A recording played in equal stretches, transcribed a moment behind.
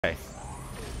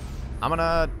I'm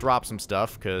gonna drop some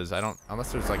stuff because I don't,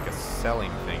 unless there's like a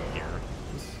selling thing here.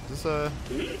 Is this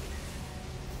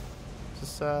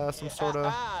some sort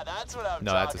of? That's what I'm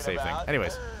No, that's a talking safe thing. about.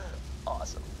 Anyways,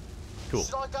 Awesome. cool.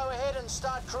 Should I go ahead and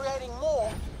start creating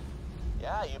more?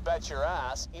 Yeah, you bet your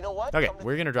ass. You know what? Okay,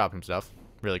 we're gonna drop him stuff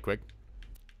really quick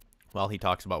while he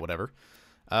talks about whatever.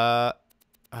 Boy.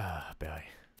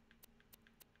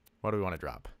 What do we want to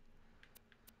drop?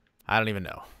 I don't even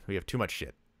know. We have too much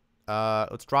shit.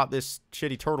 Let's drop this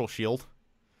shitty turtle shield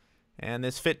and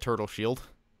this fit turtle shield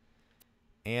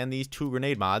and these 2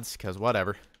 grenade mods, because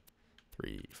whatever.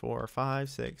 3, 4, 5,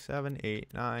 6, 7,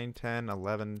 8, 9, 10,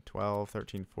 11, 12,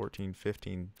 13, 14,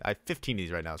 15. I have 15 of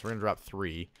these right now, so we're going to drop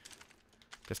 3.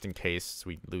 Just in case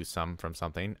we lose some from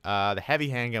something. The heavy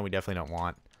handgun we definitely don't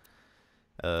want.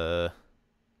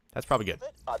 That's probably good.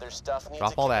 Other stuff needs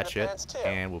Drop a all kick in that the shit, pants, too.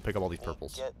 and we'll pick up all these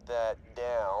purples. Get that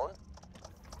down.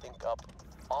 Think up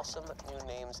awesome new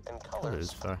names and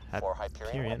colors for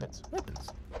Hyperion weapons.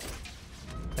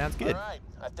 Sounds good. All right,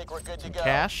 I think we're good to go.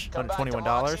 Cash, Come back to $121.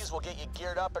 Moxie's, we'll get you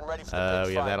geared up and ready for the big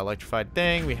We have fight. that electrified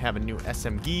thing. We have a new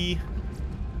SMG.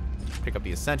 Pick up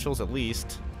the essentials at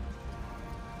least.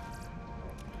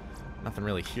 Nothing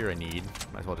really here I need.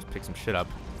 Might as well just pick some shit up.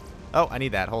 Oh, I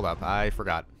need that. Hold up. I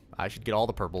forgot. I should get all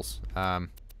the purples.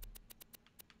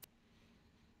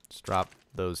 Just drop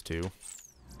those 2.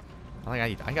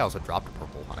 I think I also dropped a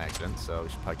purple on accident, so we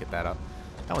should probably get that up.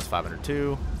 That one's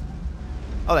 502.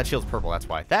 Oh, that shield's purple. That's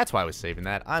why. That's why I was saving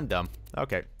that. I'm dumb.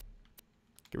 Okay.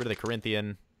 Get rid of the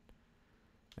Corinthian.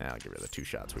 I'll get rid of the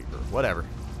 2-shot sweeper. Whatever.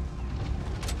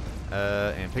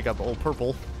 And pick up the old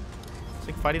purple. Is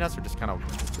he fighting us or just kind of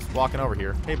just walking over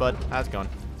here? Hey, bud. How's it going?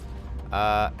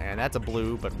 And that's a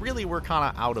blue, but really we're kind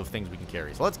of out of things we can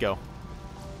carry. So let's go.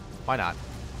 Why not?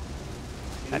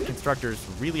 That constructor's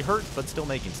really hurt, but still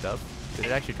making stuff. Did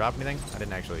it actually drop anything? I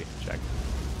didn't actually check.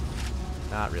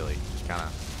 Not really. Just kind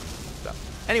of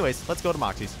stuff. Anyways, let's go to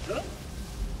Moxie's.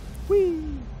 Whee!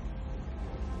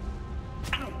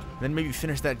 Then maybe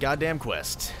finish that goddamn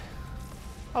quest.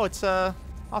 Oh, it's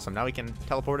awesome. Now we can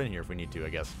teleport in here if we need to, I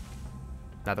guess.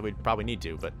 Not that we'd probably need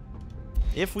to, but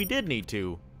if we did need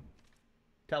to,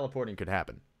 teleporting could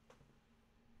happen.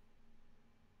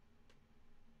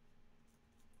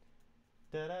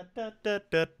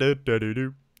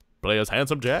 Play as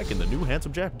Handsome Jack in the new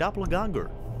Handsome Jack Doppelganger.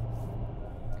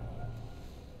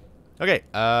 Okay,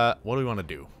 what do we want to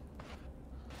do?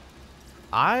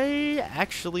 I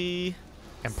actually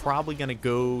am probably going to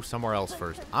go somewhere else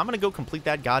first. I'm going to go complete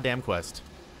that goddamn quest.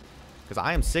 Because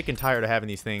I am sick and tired of having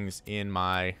these things in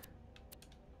my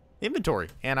inventory.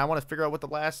 And I want to figure out what the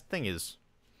last thing is.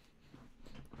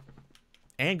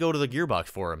 And go to the Gearbox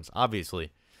forums,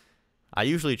 obviously. I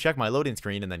usually check my loading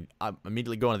screen and then I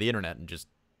immediately go onto the internet and just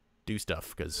do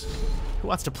stuff. Because who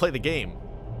wants to play the game?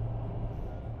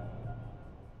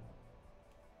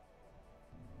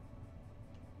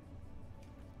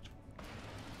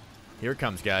 Here it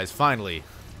comes, guys. Finally.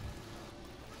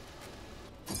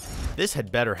 This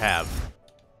had better have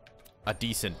a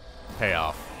decent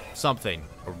payoff. Something.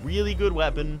 A really good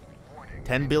weapon.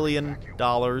 $10 billion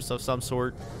of some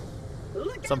sort.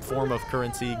 Some form of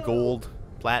currency. Gold.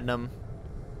 Platinum.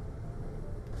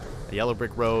 A yellow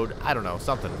brick road. I don't know.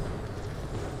 Something.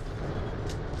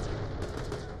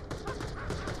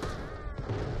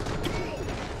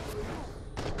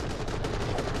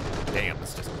 Damn,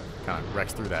 this just kind of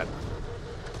wrecks through that.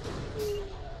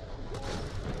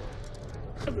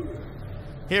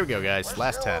 Here we go, guys.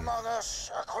 Last 10. Among us,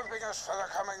 equipping us for the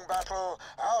coming battle,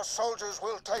 our soldiers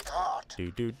will take heart.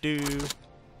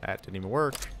 That didn't even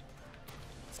work.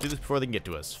 Let's do this before they can get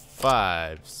to us.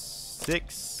 5,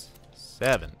 6,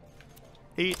 7,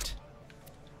 8,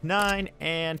 9,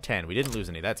 and 10. We didn't lose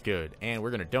any. That's good. And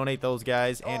we're gonna donate those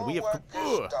guys. And we have. Work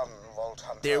is done, Vault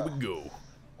Hunter. There we go.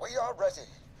 We are ready.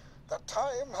 The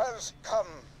time has come.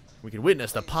 We can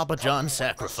witness the Papa John Witness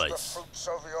sacrifice. The fruits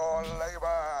of your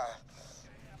labor.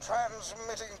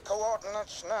 Transmitting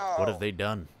coordinates now. What have they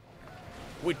done?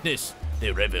 Witness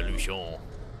the revolution.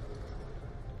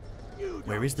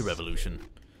 Where is the revolution?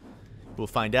 We'll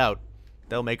find out.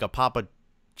 They'll make a Papa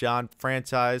John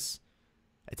franchise.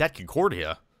 It's at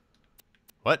Concordia.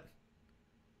 What?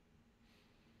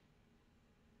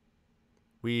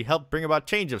 We help bring about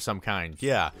change of some kind.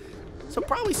 Yeah. So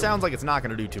probably sounds like it's not going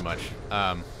to do too much.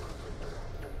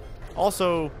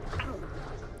 Also,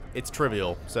 it's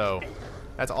trivial, so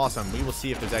that's awesome. We will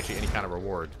see if there's actually any kind of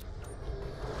reward.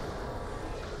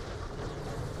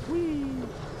 Whee!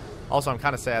 Also, I'm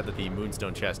kind of sad that the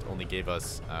Moonstone chest only gave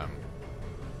us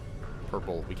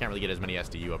purple. We can't really get as many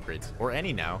SDU upgrades. Or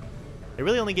any now. It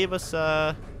really only gave us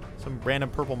some random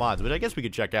purple mods, which I guess we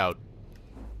could check out.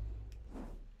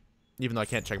 Even though I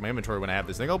can't check my inventory when I have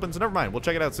this thing open, so never mind. We'll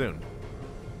check it out soon.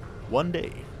 One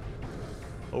day.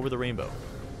 Over the rainbow.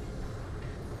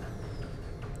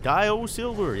 Dio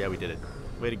Silver. Yeah, we did it.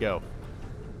 Way to go.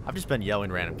 I've just been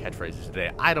yelling random catchphrases today.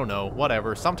 I don't know.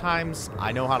 Whatever. Sometimes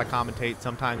I know how to commentate.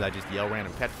 Sometimes I just yell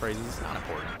random catchphrases. It's not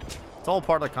important. It's all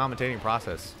part of the commentating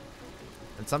process.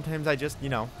 And sometimes I just, you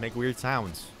know, make weird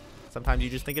sounds. Sometimes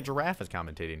you just think a giraffe is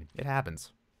commentating. It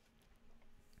happens.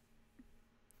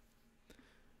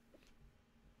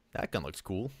 That gun looks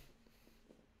cool.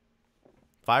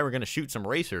 If I were going to shoot some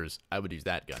racers, I would use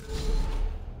that gun.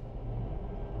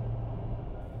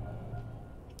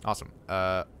 Awesome.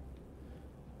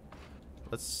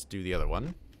 Let's do the other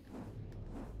one.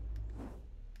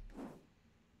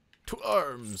 To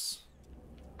arms!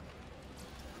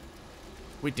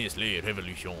 Witness la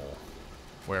revolution.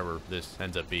 Wherever this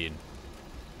ends up being.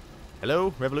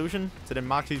 Hello, revolution? Is it in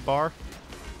Moxie's bar?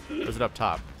 Or is it up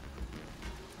top?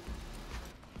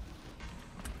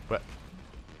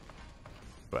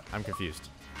 What? I'm confused.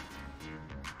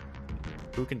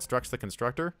 Who constructs the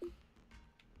constructor?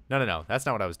 No. That's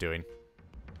not what I was doing.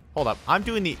 Hold up. I'm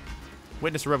doing the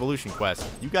Witness a Revolution quest.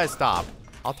 You guys stop.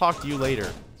 I'll talk to you later.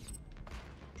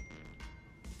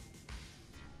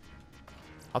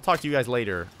 I'll talk to you guys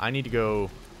later. I need to go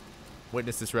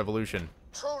witness this revolution.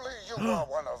 Truly you are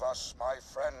one of us, my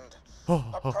friend.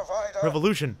 A provider,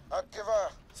 revolution. a giver,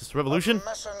 Is this revolution?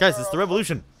 messenger Guys, it's the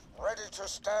revolution. ready to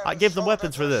stand I gave them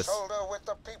weapons for shoulder to this. shoulder with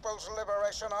the People's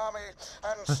Liberation Army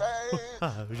and say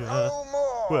no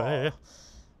more.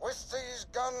 With these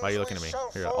guns, Why are you looking at me? we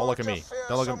shall Here, all look at forge me. a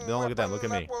Don't look fearsome at them. Look at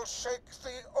weapon me. that will shake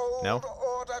the old No?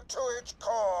 order to its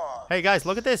core. Hey guys,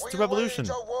 look at this. It's a We revolution.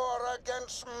 wage a war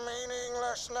against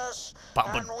meaninglessness,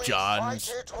 Papa and we John's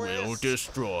fight it will with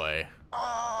destroy.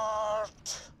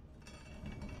 art.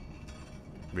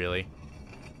 Really?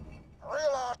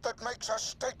 Real art that makes a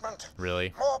statement.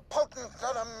 Really? More potent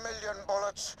than a million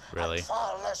bullets. Really? And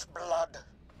far less blood.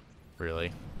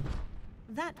 Really?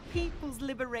 That People's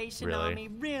Liberation Really? Army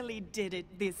really did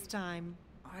it this time.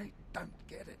 I don't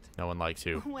get it. No one likes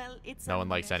you. Well, it's No one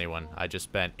likes anyone. I just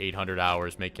spent 800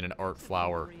 hours making an art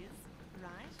flower.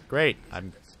 Right? Great.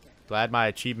 I'm glad my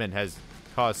achievement has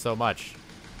caused so much.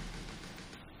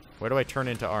 Where do I turn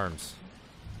into arms?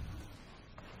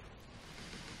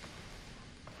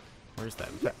 Where's that?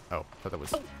 Oh, I thought that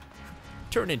was...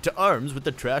 Turn into arms with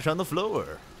the trash on the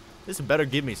floor. This better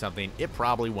give me something. It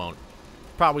probably won't.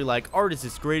 Probably like, art is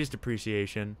its greatest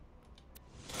appreciation.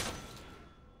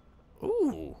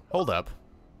 Ooh, hold up.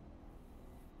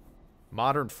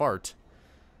 Modern fart.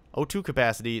 O2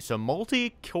 capacity, so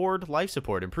multi-cored life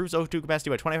support. Improves O2 capacity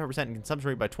by 25% and consumption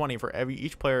rate by 20 for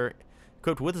each player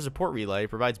equipped with a support relay.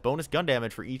 Provides bonus gun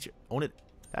damage for each own it.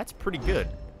 That's pretty good.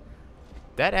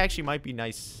 That actually might be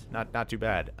nice. Not too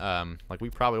bad. Like,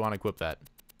 we probably want to equip that.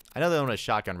 I know they don't have a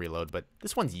shotgun reload, but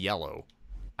this one's yellow.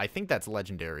 I think that's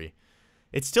legendary.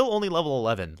 It's still only level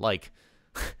 11. Like,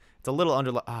 it's a little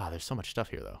under... there's so much stuff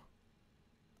here, though.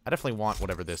 I definitely want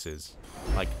whatever this is.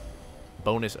 Like,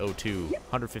 bonus O2.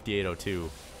 158 O2.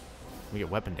 We get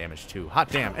weapon damage, too. Hot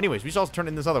damn. Anyways, we should also turn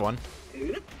in this other one.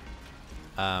 It's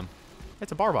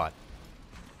a barbot.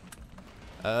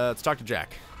 Let's talk to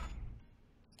Jack.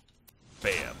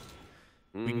 Bam.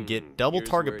 We can get double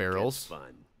target barrels.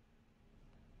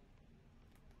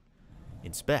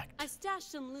 Inspect. I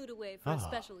stashed some loot away for a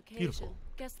special occasion. Beautiful.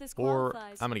 Guess this Or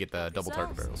qualifies. I'm gonna get the double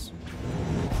target barrels.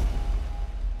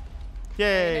 Hey,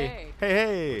 Yay!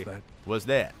 hey. Hey, hey! What's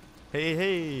that? Hey,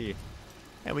 hey!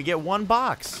 And we get one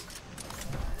box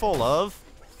full of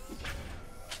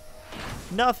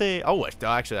nothing. Oh,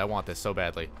 actually, I want this so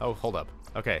badly. Oh, hold up.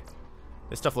 Okay,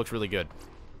 this stuff looks really good.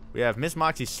 We have Miss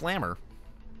Moxie's Slammer.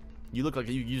 You look like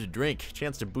you use a drink.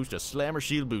 Chance to boost a Slammer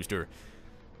Shield Booster.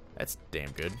 That's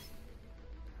damn good.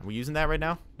 Are we using that right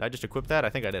now? Did I just equip that? I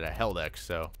think I did a Helldex,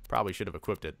 so probably should have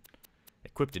equipped it.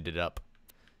 Equipped it up.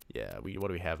 Yeah, what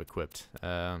do we have equipped? We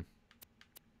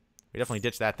definitely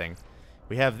ditched that thing.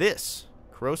 We have this.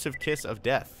 Corrosive Kiss of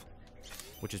Death.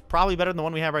 Which is probably better than the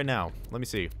one we have right now. Let me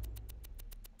see.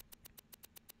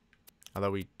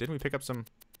 Although didn't we pick up some...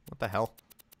 What the hell?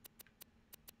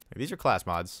 These are class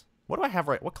mods. What do I have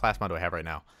what class mod do I have right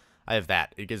now? I have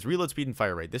that. It gives reload speed and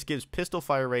fire rate. This gives pistol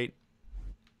fire rate.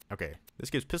 Okay. This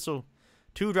gives pistol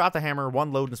 2 drop the hammer,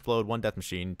 1 load and explode, 1 death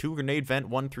machine, 2 grenade vent,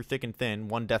 1 through thick and thin,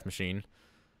 1 death machine.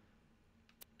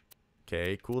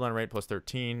 Okay, cooldown rate plus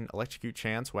 13, electrocute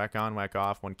chance, whack on, whack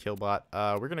off, 1 kill bot.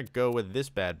 We're gonna go with this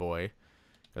bad boy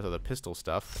because of the pistol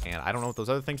stuff, and I don't know what those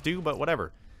other things do, but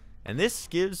whatever. And this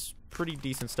gives pretty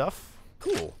decent stuff.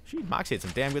 Cool. Moxie had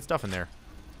some damn good stuff in there.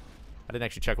 I didn't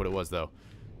actually check what it was though.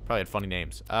 Probably had funny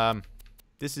names.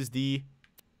 This is the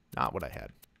Not what I had.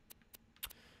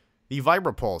 The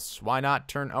Vibrapulse. Why not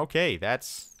turn... Okay,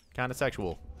 that's kind of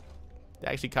sexual.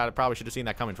 Actually, probably should have seen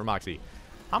that coming from Moxie.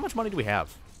 How much money do we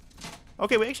have?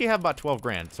 Okay, we actually have about 12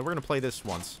 grand, so we're going to play this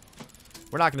once.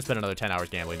 We're not going to spend another 10 hours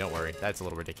gambling, don't worry. That's a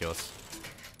little ridiculous.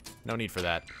 No need for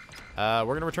that. We're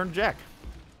going to return to Jack.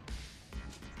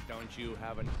 Don't you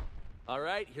have an... All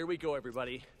right, here we go,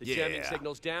 everybody. The Yeah. jamming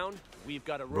signal's down. We've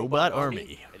got a Robot robot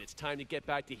army. and it's time to get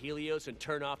back to Helios and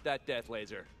turn off that death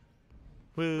laser.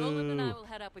 Roland and I Woo. will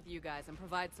head up with you guys and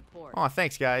provide support. Aw,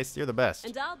 thanks, guys. You're the best.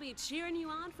 And I'll be cheering you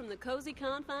on from the cozy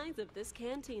confines of this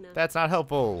cantina. That's not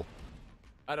helpful.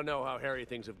 I don't know how hairy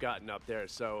things have gotten up there,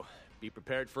 so be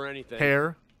prepared for anything.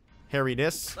 Hair.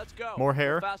 Hairiness. Let's go. More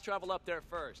hair. We'll fast travel up there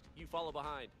first. You follow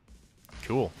behind.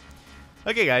 Cool.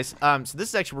 Okay, guys. So this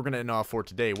is actually we're going to end off for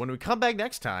today. When we come back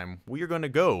next time, we are going to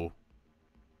go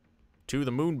to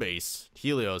the moon base,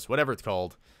 Helios, whatever it's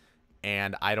called.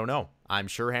 And I don't know. I'm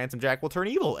sure Handsome Jack will turn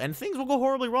evil, and things will go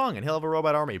horribly wrong, and he'll have a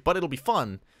robot army. But it'll be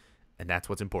fun, and that's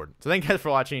what's important. So thank you guys for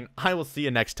watching. I will see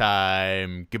you next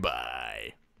time.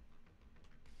 Goodbye.